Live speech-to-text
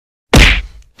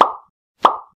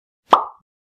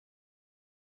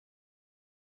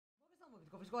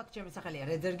მოგესალმებით, ჩემი სახელია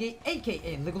Redzerg, aka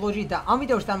leaguelogy და ამ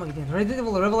ვიდეოში წარმოგიდგენთ Redzerg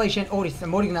Revelation 2-ის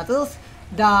მორიგ ნაწილს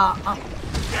და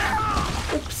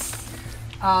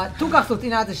თუ გახსოვთ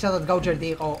წინა ნაწილში სადაც გავჩერდი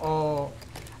იყო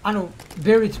ანუ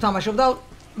ბერით ვთამაშობდა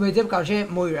ვეძებ კარჟე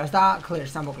მოირას და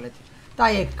კლერს ამოკლეთ და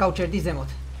აი ეგ გავჩერდი ზემოთ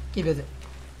კიბეზე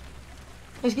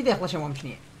ეს კიდე ახლა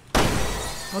შემომჩნიე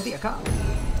მოდი აქა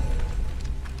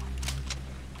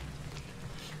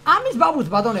ამის ბაბუს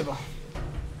ბადონებო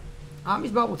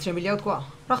ამის ბაბუს შემიძლია თქვა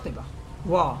რა ხდება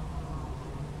ვა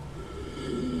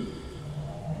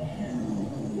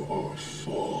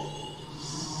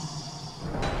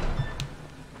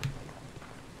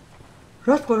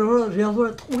რა თქმა უნდა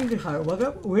რეალურად ტყუილი ხარო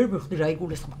მაგრამ ვერ ვიხდი რა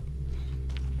იგულისხმა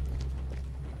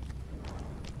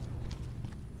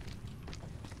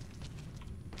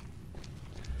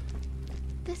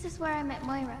This is where I met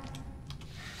Moira.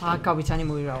 კავიცანი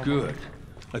მოირაო Good.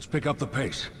 Let's pick up the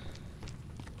pace.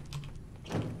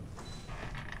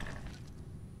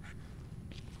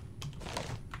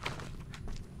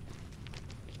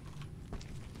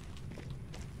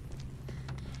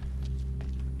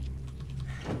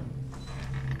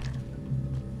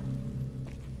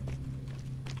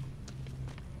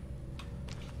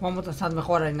 მომოწა სადმე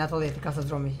ხო არ არის ნათალი ერთი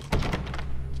გასაძრომი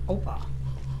ოპა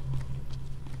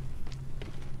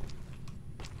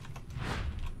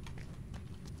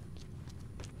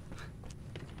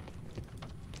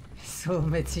სულ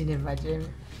მეცინება ჩემ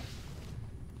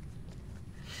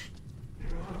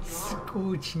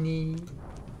скучни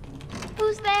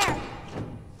Who's there?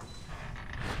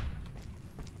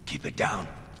 Keep it down.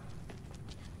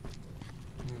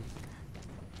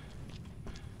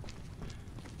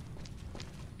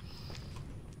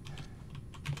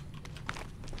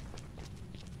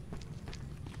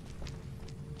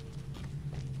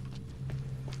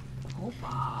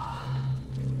 Opa.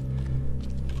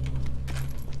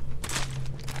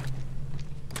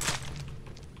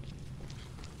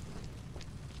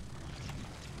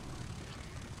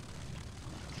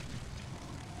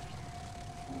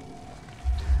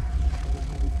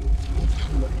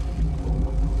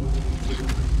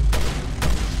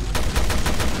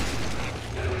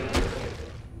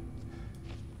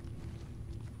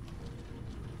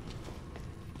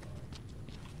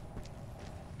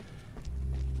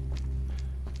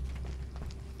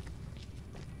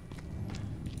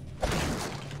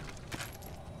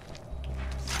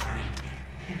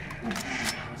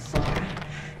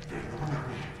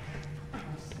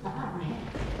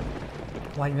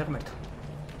 Why mermet?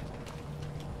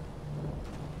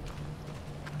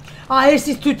 ეს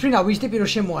ის თვითფრინა ვისდი პირო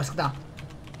შემოასკდა.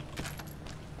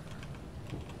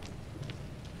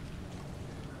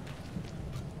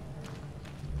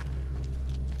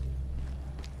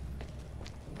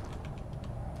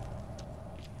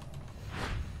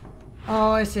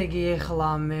 ესე იგი ეხლა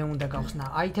მე უნდა გავხსნა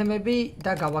აიტემები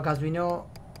და გავაგაზვინო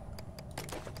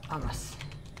ამას.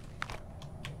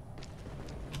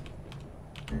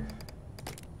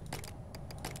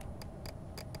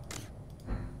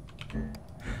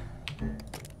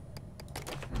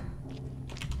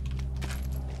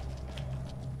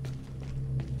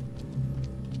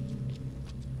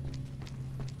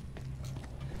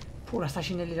 Pura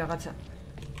sashинელი რაღაცა.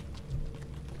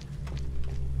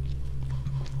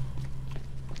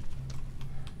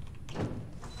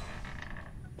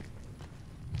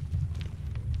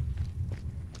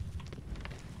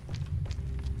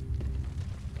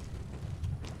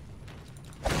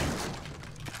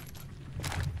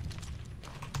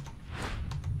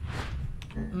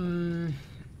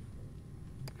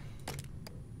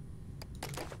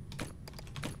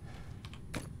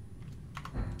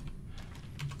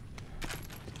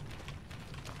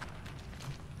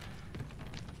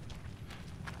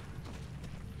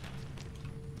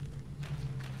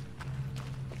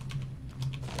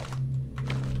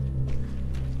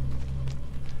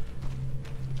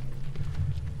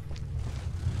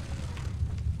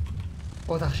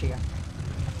 ოთახშია.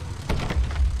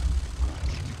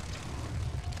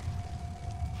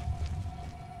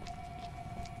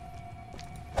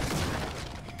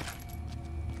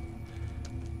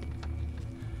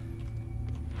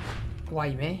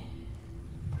 ვაიმე.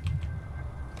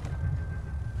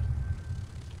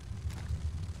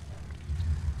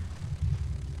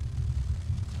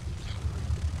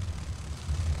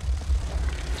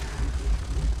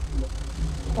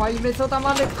 Why me so tam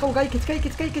ale kto gajkic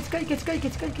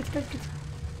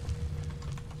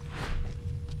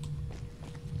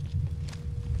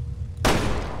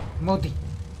Modi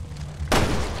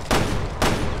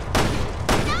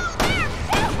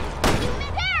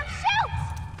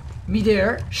Me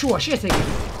there sure shit again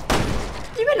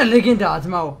Even a legenda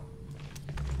azmao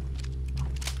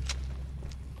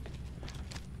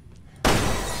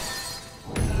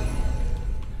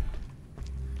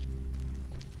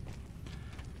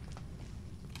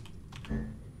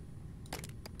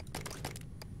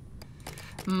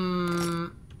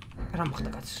რა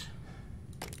მოხდა კაც?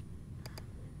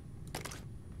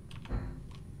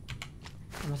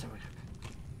 ამას ავიღებ.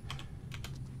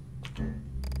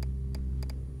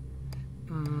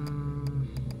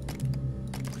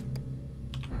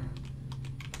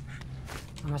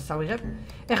 ამას ავიღებ.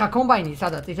 ეხა კომბაინი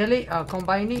სადაც წითელი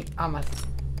კომბაინი ამას.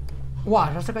 ვა,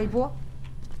 რასა გაიფუა?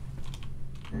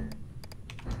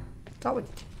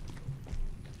 წავედით.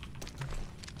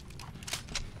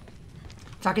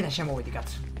 საკიდან შემოვედი კაც.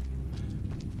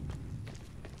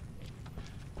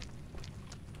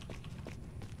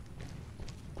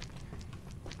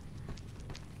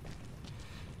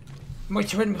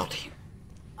 მოიცა ვერ მივხვდი.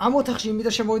 ამ ოთახში იმით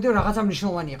შემოვედი რომ რაღაცა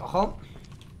მნიშვნელოვანი იყო, ხო?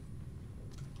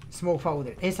 Smoke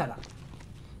powder. ეს არა.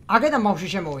 აქედან ბავშვი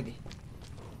შემოვედი.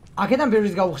 აქედან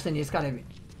ბევრის გავუხსენი ეს კარები.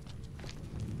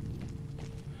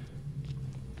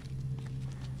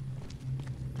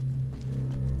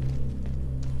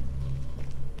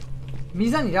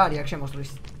 მიზანი რა არის აქ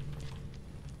შემოსვლის?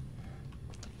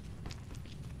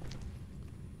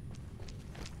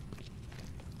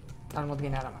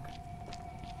 წარმოდგენა არა მაქვს.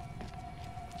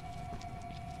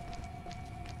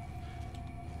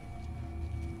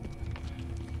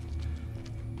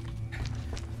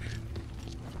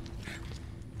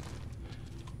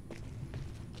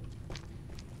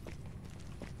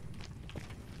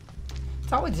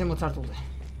 წავედი ზემოთ სართულზე.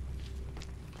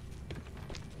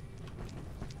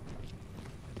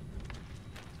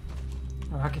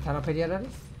 აქეთ არაფერი არ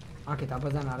არის. აქეთ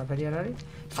აბაზანა არაფერი არ არის.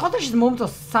 სხვადასხვა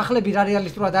მომწონს სახლები რა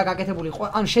რეალისტურადაა გაკეთებული,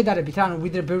 ან შედარებით რა, ანუ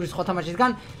ვიდრე ბევრი სხვა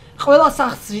თამაშისგან, ყველა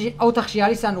ოთახში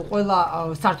არის, ანუ ყველა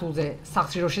სართულზე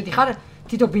სახლში რო შედიხარ,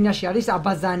 თითო ბინაში არის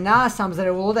აბაზანა,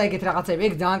 სამზარეულო და ეგეთ რაღაცები.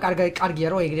 ეგ ძალიან კარგია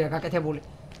რომ ეგრეა გაკეთებული.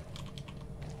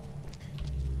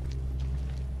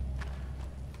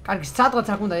 კარგი, სადღაც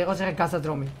აქ უნდა იყოს ახლა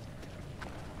გასაძრომი.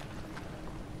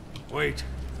 Wait.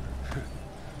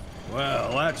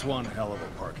 Well, that's one hell of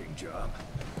a parking job.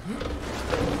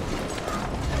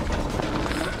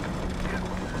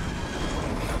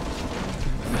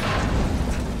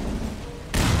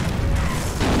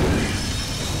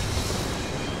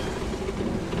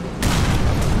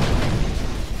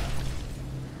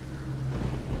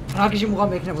 რაგიში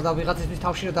მუღამი ექნებოდა ვიღაცისთვის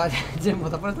თავში რომ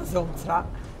დაძემოდა პროტა ზომც რა.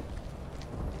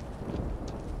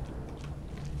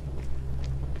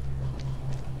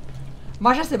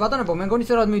 მაშასე ბატონებო, მე მგონი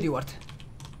სწორად მივდივართ.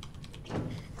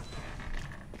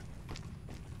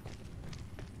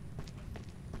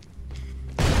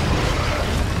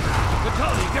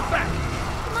 Natalia, get back!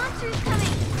 The monster is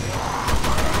coming!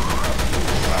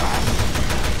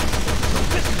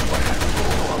 This is what happened.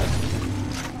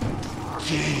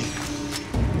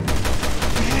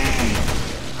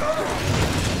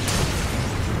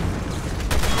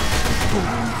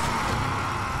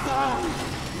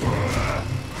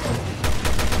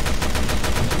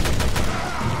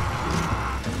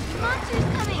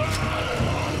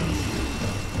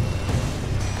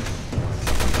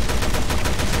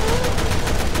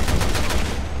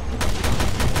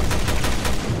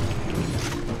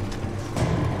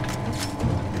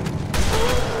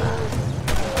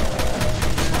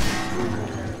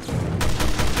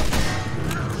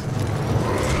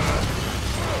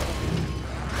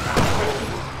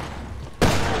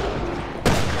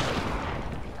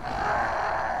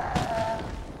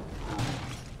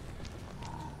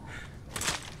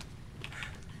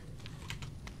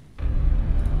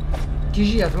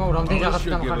 Unless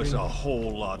you give us a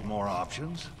whole lot more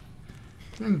options.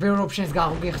 ბევრ ოპშენს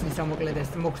გახსნის რა მოკლედ ეს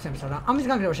მოგცემს რა. ამის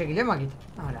განგრევა შეგიძლია მაგით?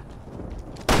 არა.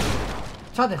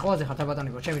 ჩადე ხოლმე ხარ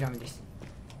ბატონებო, ჩემი რა მიდის?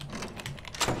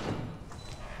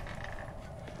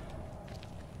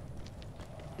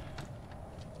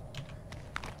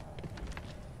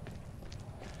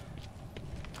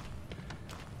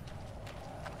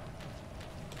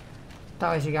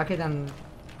 თავისი აქედან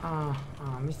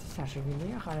მისთვის არ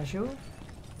შეგვიძლია, ხარაშო.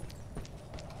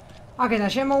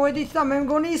 აქედან შემოვედით და მე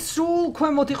მგონი სულ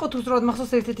ქვემოთ იყო თუ სწორად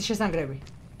მახსოვს ერთ-ერთი შესანგრევი.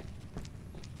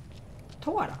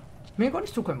 თუ არა, მე მგონი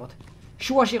სულ ქვემოთ.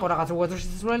 შუაში იყო რაღაც უაზრო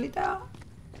შესასვლელი და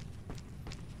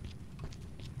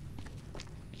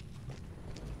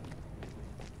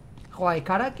ხო აი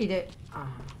კარა კიდე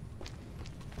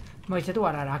მოიცე თუ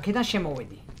არა, აქედან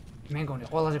შემოვედი. მე მგონი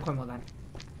ყველაზე ქვემოდან.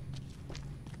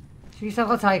 ის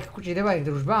რაღაც აი გჭირდება ეგ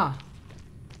დროშბა?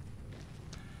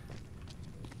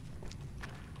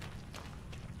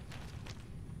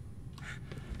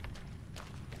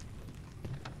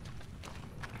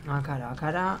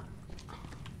 აკარა.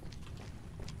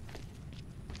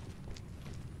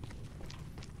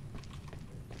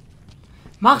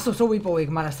 მახსოვს ვიპოვე ეგ,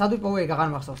 მაგრამ სად ვიპოვე ეგ აღარ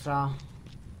მახსოვს რა.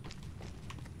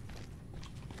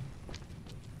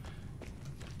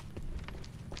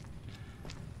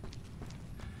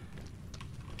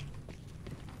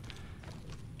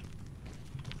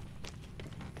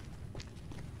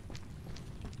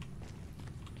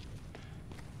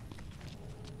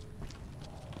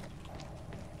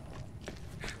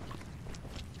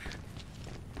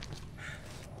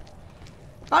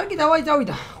 კარგი, დავაი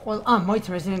წავიდა.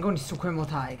 მოიცემ ეს მეგონი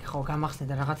სუქვემოთაა ეგ, ხო,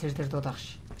 გამახსენდა რაღაც ერთ-ერთ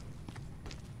ოთახში.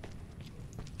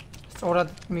 სწორად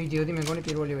მივიდიოდი მეგონი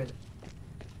პირველივეზე.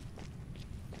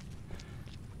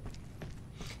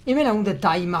 იმენა უნდა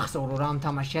დაიმახსოვრო რა ამ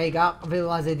თამაში, აი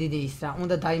ყველაზე დიდი ის რა,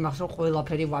 უნდა დაიმახსოვრო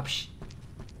ყველაფერი ვაფშე.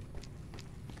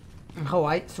 ხო,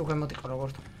 აი, სუქვემოთ იყო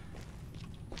როგორც.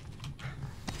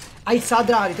 აი სად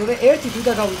რა არის, თორე ერთი თუ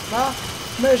დაგავიწყდა,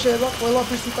 მე შეიძლება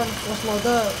ყველაფერს უკან ყოსლა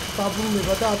და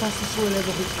დაბრუნება და 1000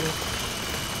 სისულელები ვიწვიო.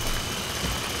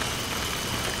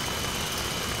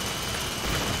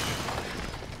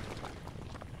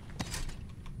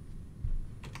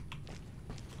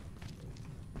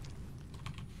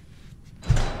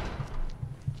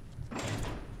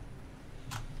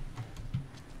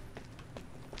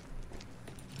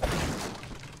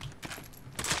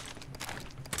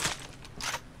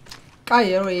 აი,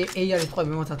 რო აი არის თქვი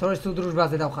მოცა, თორე თუ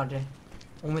დრუჟბაზე დავხარჯე.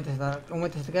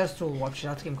 უმეტესად გას სულ ვაფშე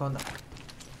რაც კი მქონდა.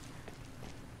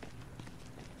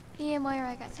 Me and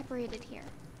Moira got separated here.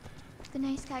 The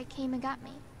nice guy came and got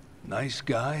me. Nice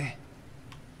guy?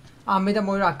 მე და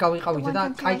მოირა აქ გავიყავით და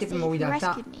He კაი ტიპი მოვიდა და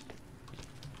rescued me.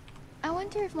 I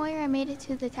wonder if Moira made it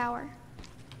to the tower.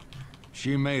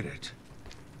 She made it.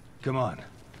 Come on.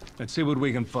 Let's see what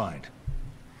we can find.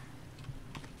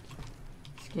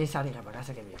 ეს არის რა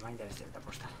გასაგებია, მაინტერესებდა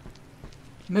პოსტა.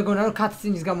 მეგონა რომ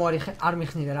კატსინის გამო არ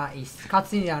მიხნიდა რა ის.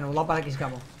 კატსინი ანუ ლაპარაკის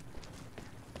გამო.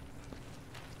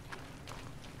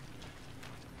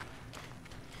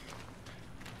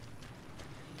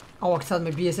 აქ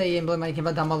სადმე BSA ემბლემა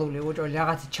იქნება დამალული, უჭველი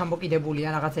რაღაცა ჩამოკიდებულია,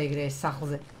 რაღაცა ეგრე ეს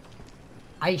სახლზე.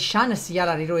 აი შანსი არ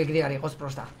არის რომ ეგრე არ იყოს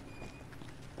პროსტა.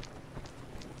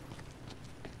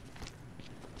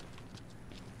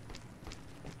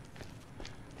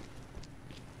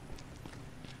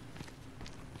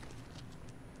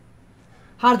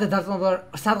 Harda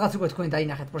დაწმობა სადღაც უკვე თქვენ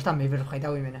დაინახეთ, პროსტა მე ვერ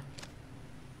ვხედავ იმენა.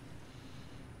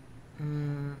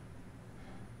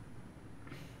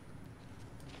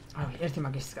 ერთი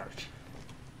მაგისის კაროჩი.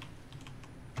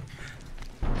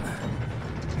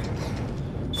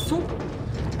 Supp.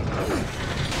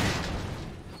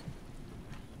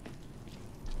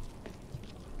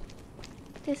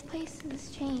 This place has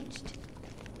changed.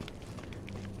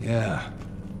 Yeah.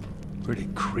 Pretty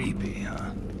creepy,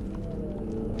 huh?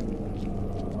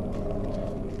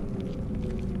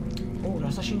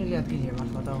 რასაშინელი ადგილია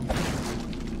მართლა და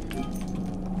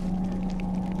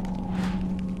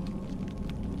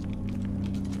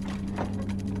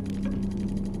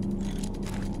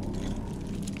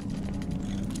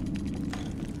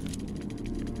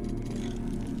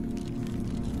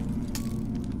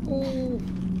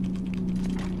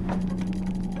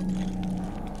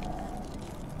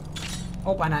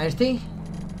ოპანა ერთი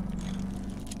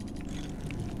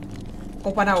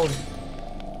ოპანა ორი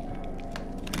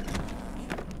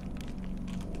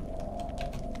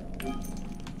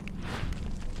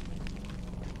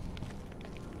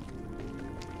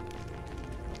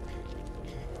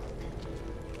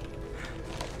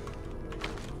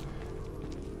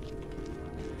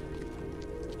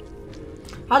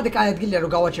არ დეკაი ადგილია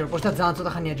რომ გავაჩერო, პოსტა ძალიან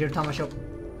ცოტა ხანია ჯერ თამაშობ.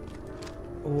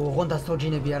 ოღონდაც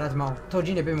თოჯინებია რა თმაო,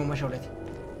 თოჯინები მომაშორეთ.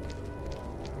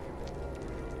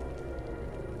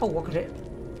 ოღონდ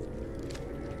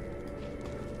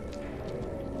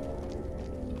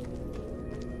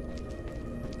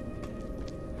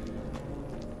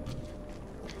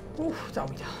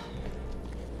წავიდა.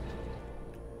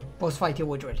 Boss fight-ი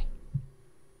უეჭველი.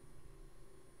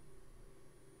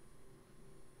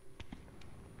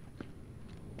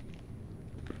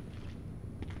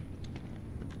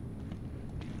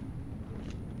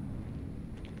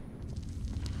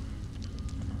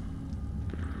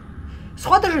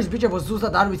 სხვადასხვა ბიჭებო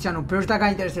ზუსტად არ ვიცი, ანუ ბერს და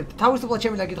გაინტერესებთ. თავისუფლად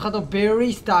შემიძლია გითხრათ, რომ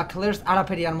ბერის და კლერს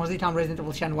არაფერი არ მოძით ამ Resident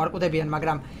Evil-ში, ანუ არ კვდებიან,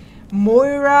 მაგრამ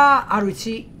მოირა არ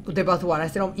ვიცი, კვდება თუ არა,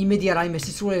 ესე რომ იმედი არ რაიმე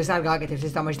სისულელეს არ გააკეთებს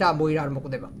ეს თამაში და მოირა არ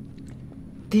მოკვდება.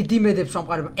 დიდი მედებს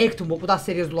ვამყარებ, ეგ თუ მოკვდა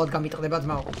სერიოზულად გამიტყდება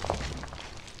ძმაო.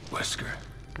 Wesker.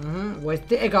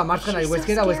 Wesker, ეგა მარცხენა არის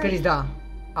Wesker და Weskeris და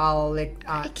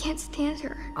I can't stand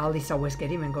her. Alisa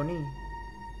Weskeri მე მგონი.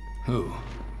 Who?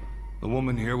 The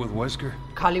woman here with Wesker?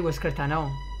 Kali Wesker-თანაო?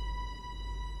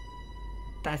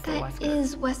 That's the That Wesker.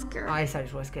 is Wesker. აი ეს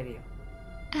არის Weskeri.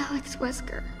 Alex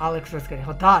Wesker. Alex Weskeri,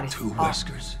 ხო და არის. Two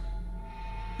Weskers?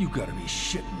 You gotta be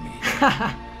shitting me.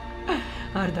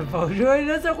 არ და ბავშვი,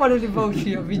 როცა ყოლები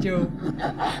ბავშვია ბიჭო.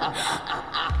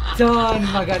 ძალიან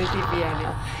მაგარი ტიპიანი.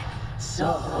 So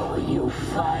you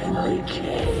finally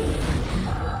came.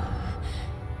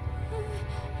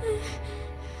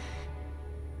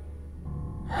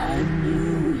 I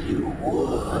knew you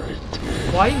would.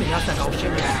 Why me asta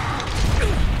გავშემე?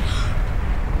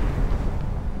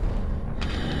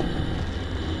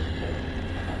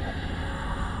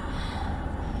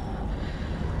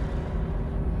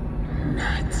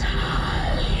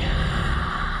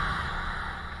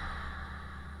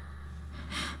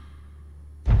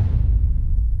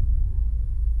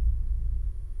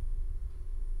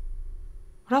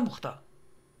 რა მოხდა?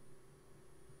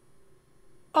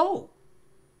 Oh.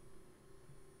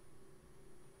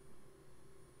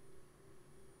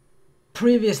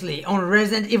 Previously on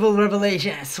Resident Evil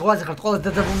Revelations. What's it called?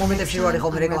 The მომენტებში ვარ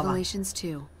ხოლმე რეკლამა. Revelations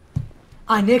 2.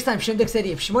 Next time შემდეგ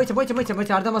სერიებში.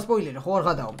 მოიცა არ დამასპოილერე, ხო არ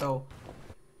გადავდაო.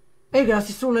 ეგ რა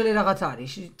სისულელე რაღაც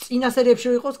არის. წინა სერიებში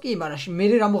იყოს კი, მაგრამ მე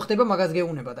რა მოხდება მაგას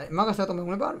გეუნება და მაგას რატომ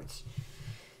მეუნება არ ვიცი.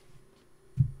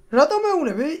 რატომ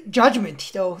მეუნები? Judgment-ი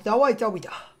და დავაი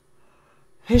წავიდა.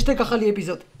 #ახალი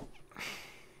ეპიზოდი.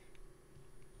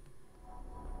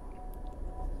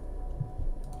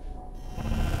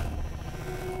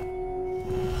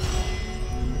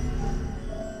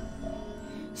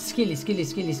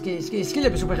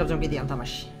 სკილების უფეხებზე მკიდია ამ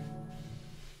თამაში.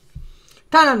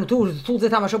 თან ანუ თულზე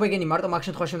თამაშობ ეგენი მარტო მაგ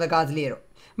შემთხვევაში უნდა გააძლიერო.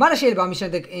 მაგრამ შეიძლება ამის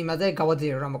შემდეგ იმაზე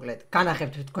გავაძლიერო რა მოკლედ.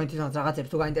 განახებთ თქვენ თვითონაც რაღაცებს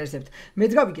თუ გაინტერესებთ.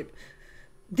 მეც გავიგებ.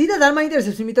 დიდად არ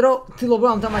მაინტერესებს, იმიტომ რომ ვთილობ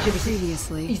ამ თამაშების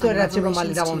ისტორია რაც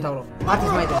რომალი დავამთავრო.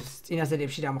 მარტის მაინტერესებს წინა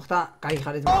სერიებში რა მოხდა,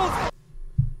 გაიხარეთ.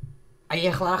 აი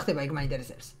ახლა რა ხდება ეგ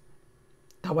მაინტერესებს.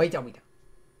 დავაიწავიდა.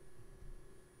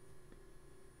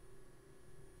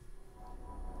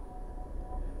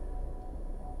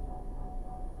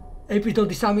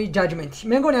 ეპიზოდი 3 Judgment.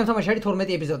 მე მგონი ამ თამაში არის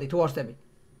 12 ეპიზოდი, თუ არ ვსწრები.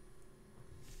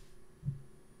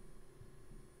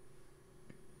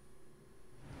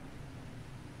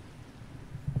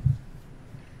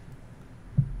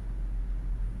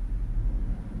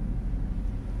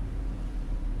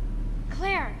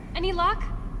 Claire, any luck?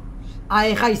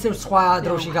 აი ხა ისევ სხვა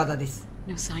დროში გადადის.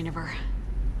 No sign of her.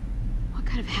 What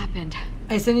could have happened?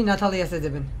 ესენი ნათალიას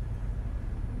ეძებენ.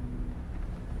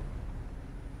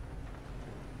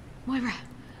 Moira,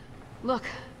 look.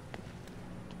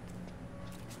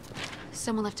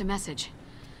 Someone left a message.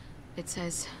 It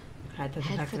says, head for the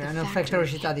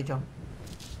factory.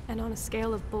 And on a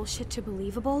scale of bullshit to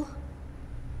believable?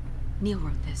 Neil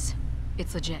wrote this.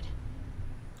 It's legit.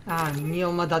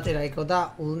 Neil ma daterā ikko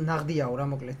da nagdiau რა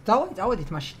მოკლედ. დავედით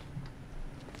მაშინ.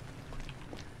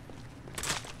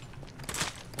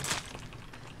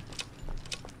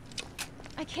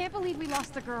 I can't believe we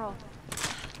lost the girl.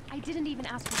 I didn't even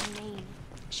ask for her name.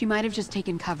 She might have just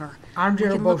taken cover.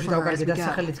 ამჯერად ბავშვი დავკარგე და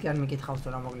სახელიც კი არ მიკითხავს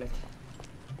რა მოკლედ.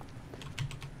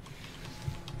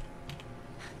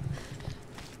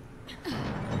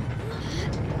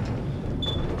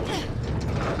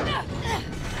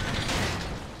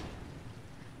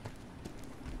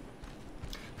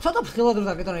 ცოტა ფრთხილად რომ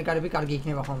დაგეტყვი კარები კარგი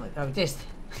იქნება ხოლმე. რა ვიცი ეს.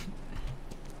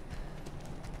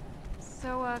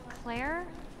 So Claire,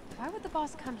 why would the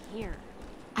boss come here?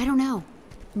 I don't know.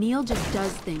 Neil just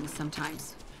does things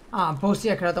sometimes.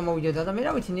 ბოსი აქ რატომ მოვიდოდა და მე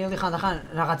რა ვიცი ნილი ხანდახან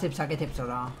რაღაცებს აკეთებსო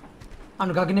რა.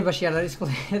 ანუ გაგნებაში არ არის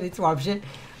კლერიც ვაფშე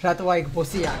რატო აი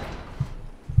ბოსი აქ.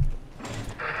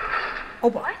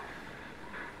 ოპა.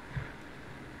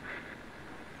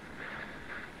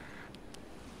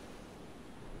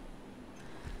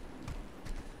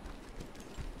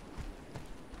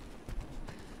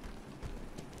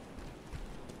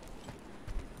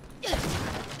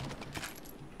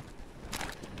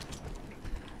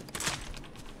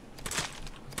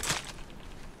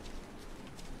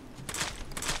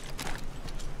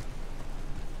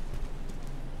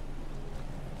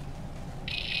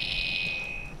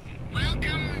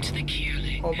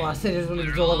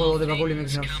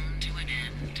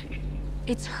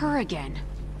 It's her again.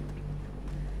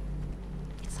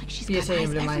 It's like she's got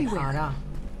eyes everywhere.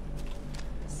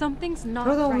 Something's not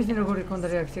right.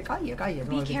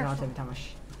 Be careful.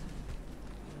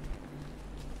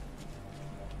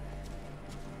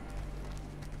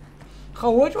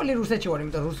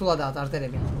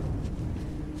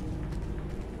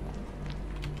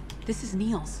 This is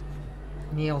Neil's.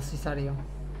 Neil's Cesario.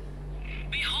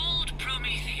 Behold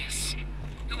Prometheus,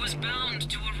 who was bound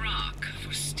to a rock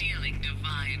for stealing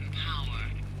divine power.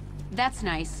 That's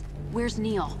nice. Where's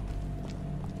Neil?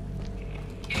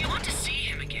 If you want to see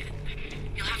him again,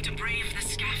 you'll have to brave the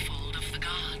scaffold of the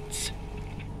gods.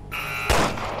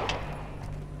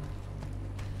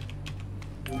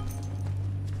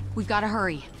 We've got to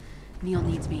hurry. Neil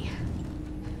needs me.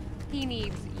 He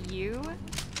needs you?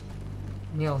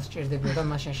 Neil's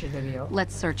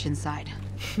Let's search inside.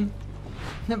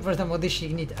 Просто მოდი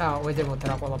შიგნით. ვეძებოთ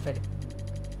რა ყველაფერი.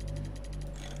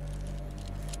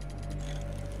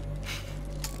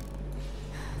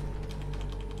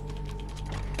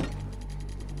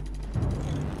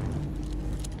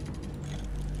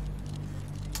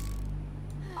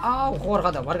 ხო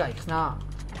არ გაიხსნა.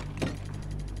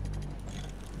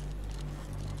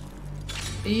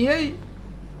 Yay!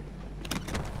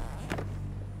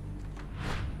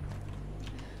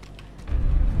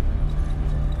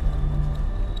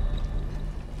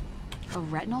 A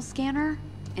retinal scanner?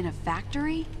 In a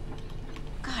factory?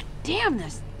 God damn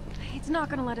this! It's not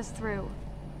gonna let us through.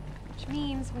 Which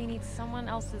means we need someone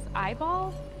else's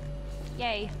eyeball?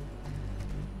 Yay.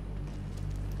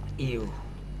 Ew.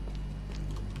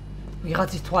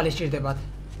 ვიღაცის თვალი სჭირდებათ.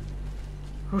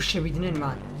 რო შევიდნენ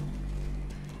მან.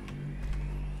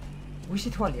 ვისი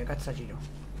თვალია გაცსაჯირო?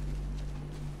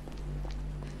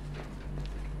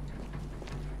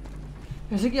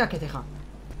 ესე იგი აქეთ ხა.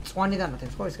 წვანი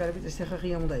დანათებს ხო ეს გარები ეს ხა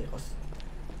ღია უნდა იყოს.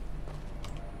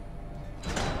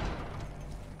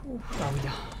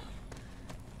 დავიდა.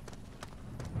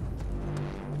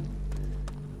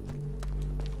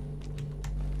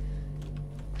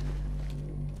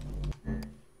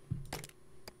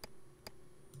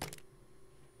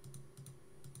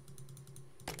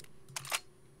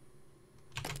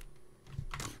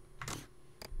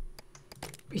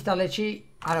 პისტოლეტში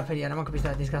არაფერი არ მაქვს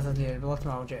პისტოლეტის გასაძლიერებლად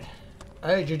მოხმარო ჯერ.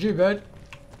 Hey, GG, bud.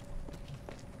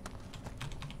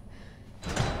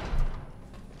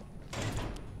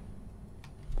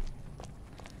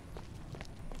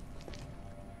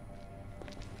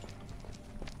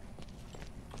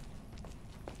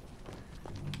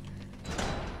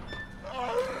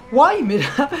 Why me?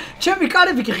 ჩემი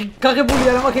კარები გაღებული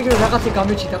არა მაქვს ეგრე რაღაცა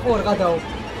გამეჩიტა ხო არ გადაო.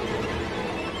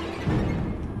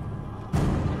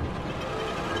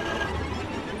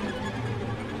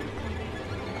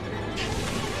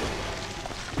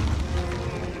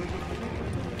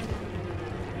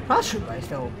 Აშუა ეს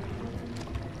დაო.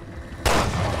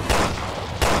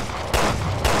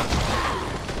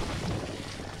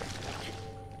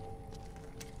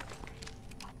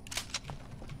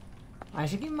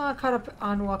 Așa că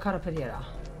anul akaraperi era.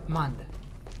 Mand.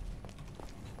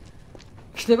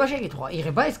 Știți ce găsit?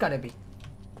 Იღება ეს კარები.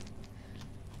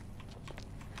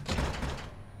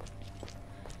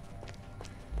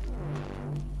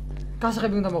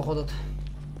 Გასაღები უნდა მოხოდოთ.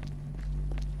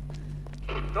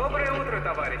 Доброе утро,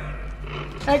 товарищ.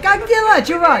 Как дела,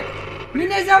 чувак?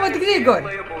 Меня зовут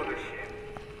Григорий.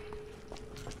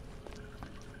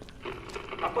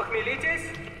 Опохмелитесь,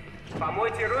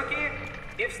 помойте руки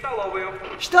и в столовую.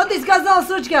 Что ты сказал,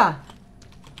 сучка?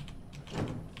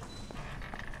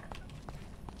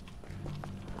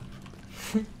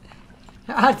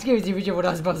 Arți că vezi ce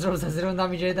vor să bazăm să se rândă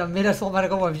mici de mera solmar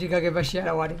cum am zis că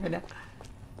bașiara oare mele.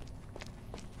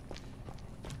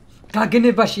 Ca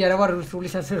gâne bașiara oare rusuli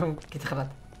să se rândă cât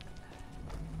xalat.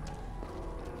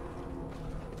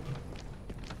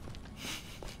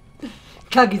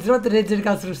 Ca gizrot Redzerg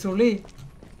as rusuli.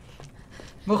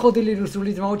 მოხოდილი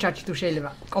რუსული ძმაო ჩაჩი თუ შეიძლება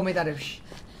კომენტარებში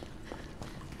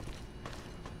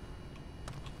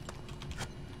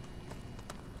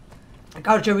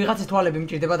კარჩე ვიღაცის თვალები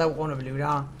მჭირდება დაუყოვნებლივ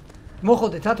რა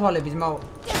მოხოდეთ ა თვალები ძმაო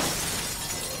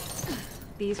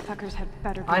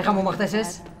აი ხა მომახდეს ეს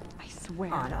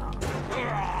არა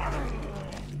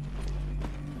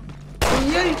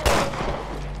იი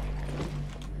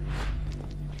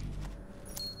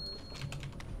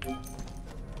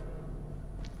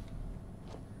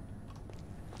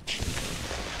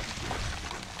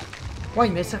Why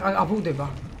me se abudeba?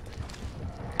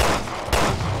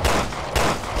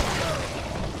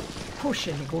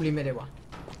 Pusheni guli mereva.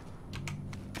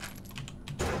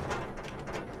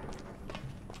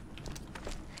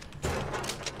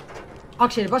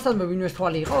 აქ შეიძლება სადმე ვინმეს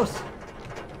თვალი იყოს?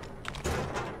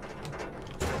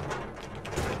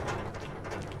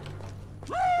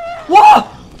 ვა!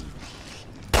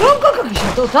 რომ გაგიშა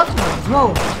თო თაწყმა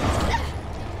ძმაო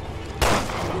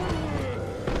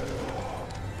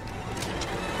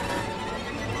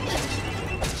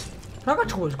Raga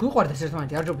ჩხუეს გვიყვარდეს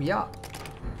ერთმანეთი არ ჯობია?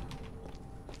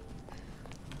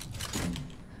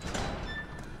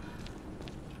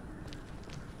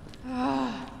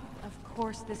 Of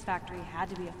course this factory had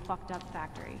to be a fucked up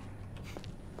factory.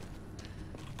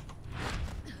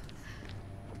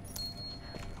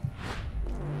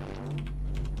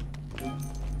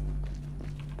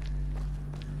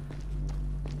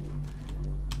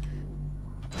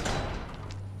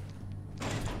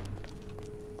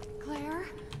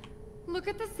 Look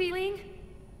at the ceiling.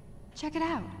 Check it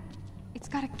out. It's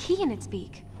got a key in its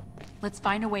beak. Let's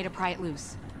find a way to pry it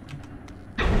loose.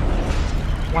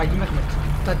 Why you make me?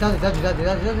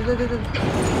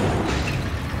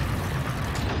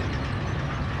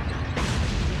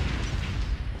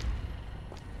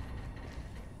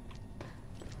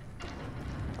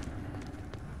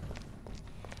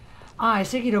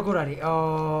 ესე იგი როგორ არის?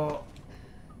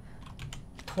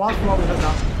 თვალს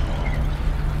მოვიდა.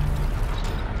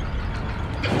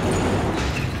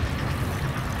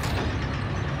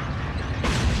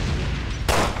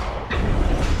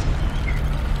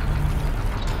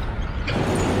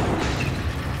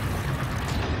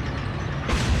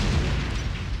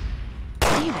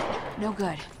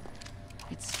 good.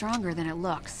 It's stronger than it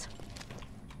looks.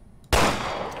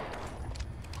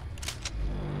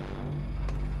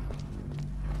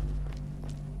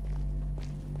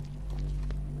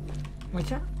 What's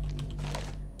that?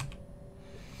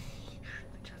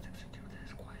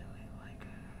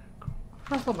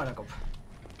 Просто бараков.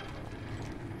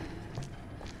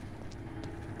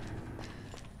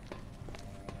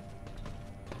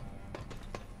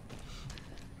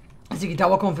 ასე იგი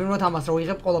დავაკონფირმოთ ამას, რომ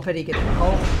ვიღებ ყველაფერი იქეთ, ხო?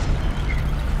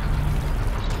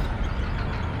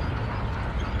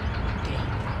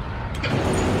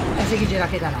 ასე იგი ჯერ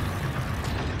აქედანა.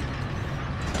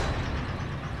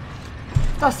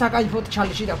 და საკაიფოდ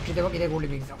ჩალიში დაგჭირდება კიდე გული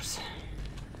მიგზავს.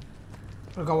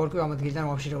 რომ გავარკვევ ამ ადგილიდან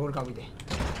ვაფშე როგორ გავიდე.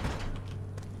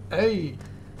 Hey!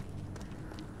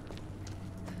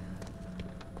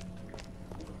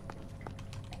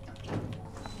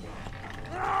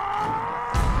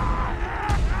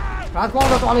 რა თქმა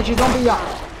უნდა, ტუალეტში ზომბია.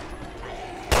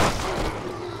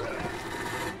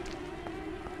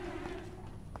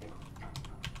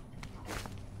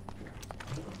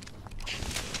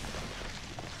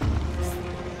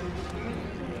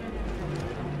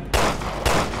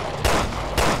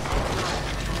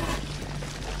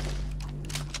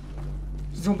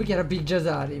 Zombie get a big jazz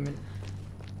man.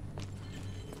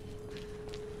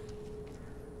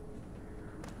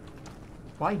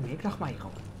 Why make nach my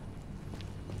home?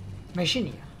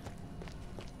 Machine.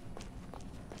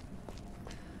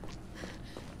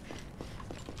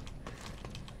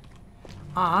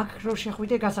 აქ რო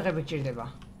შეხვიდე გასაღები გჭირდება.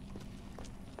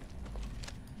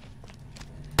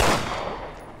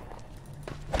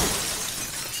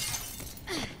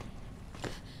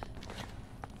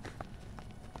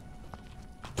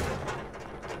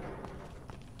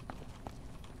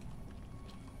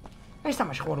 ეს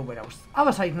თამაში ხوار უბრალოდ.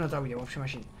 აბა საით უნდა წავიდე ვაფშე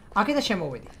მაშინ. აქედან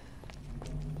შემოვედი.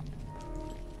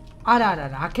 არა,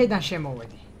 აქედან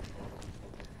შემოვედი.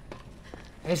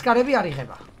 ეს კარები არ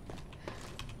იღება.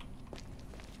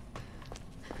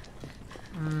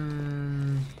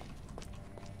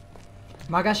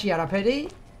 მაგაში არაფერი.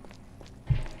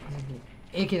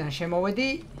 იქიდან შემოვედი.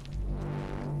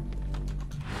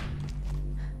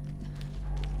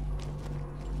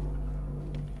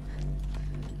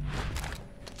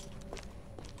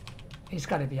 ეს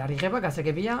კარები არ იღება,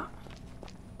 გასაგებია.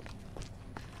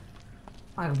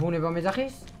 აქ ბუნება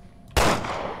მეძახის.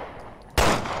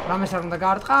 რამეს არ უნდა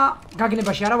გაარტყა,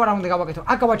 გაგნებაში არა ვარ, რა უნდა გავაკეთო.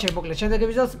 აქ გავაჩერე მოკლედ შემდეგ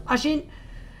ეპიზოდს. მაშინ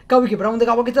გავიგებ რა უნდა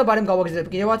გავაკეთო და ბარემ გავაგრძელებ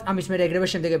კიდევაც ამის მერე ეგრევე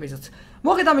შემდეგ ეპიზოდს.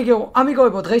 მოგეთ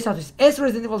ამიგოებო დღეისათვის ეს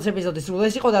Resident Evil ეპიზოდის სულ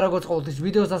ეს იყო და როგორც ყოველთვის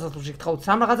ვიდეოს დასასრულში გთხოვთ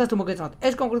სამ რაღაცას თუ მოგეწონათ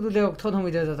ეს კონკრეტული ვიდეო გთხოვთ რომ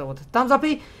ვიდეოს დაწევოთ.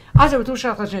 დამზაფი, ასევე თუ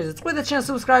შეგახსენებთ შენზე წყვეტეთ შენ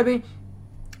subscribe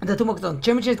და თუ მოგწონთ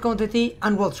ჩემი ჩანელის კონტენტი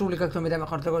ან უბრალოდ სრული გაქცევა და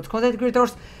მეხართ როგორც content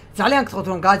creators ძალიან გთხოვთ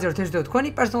რომ გააძლიეროთ ეს ვიდეო თქვენი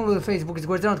პერსონალური Facebook-ის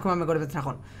გვერდზე რომ თქვენ მეგობრებთან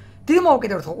ნახონ. დიდი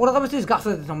მოგეკიდეთ რომ ყურადღებისთვის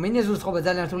გახსოვდეთ რომ მინეზუს ხოვება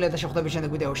ძალიან რთულია და შეხვდებით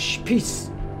შემდეგ ვიდეოში.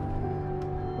 Peace.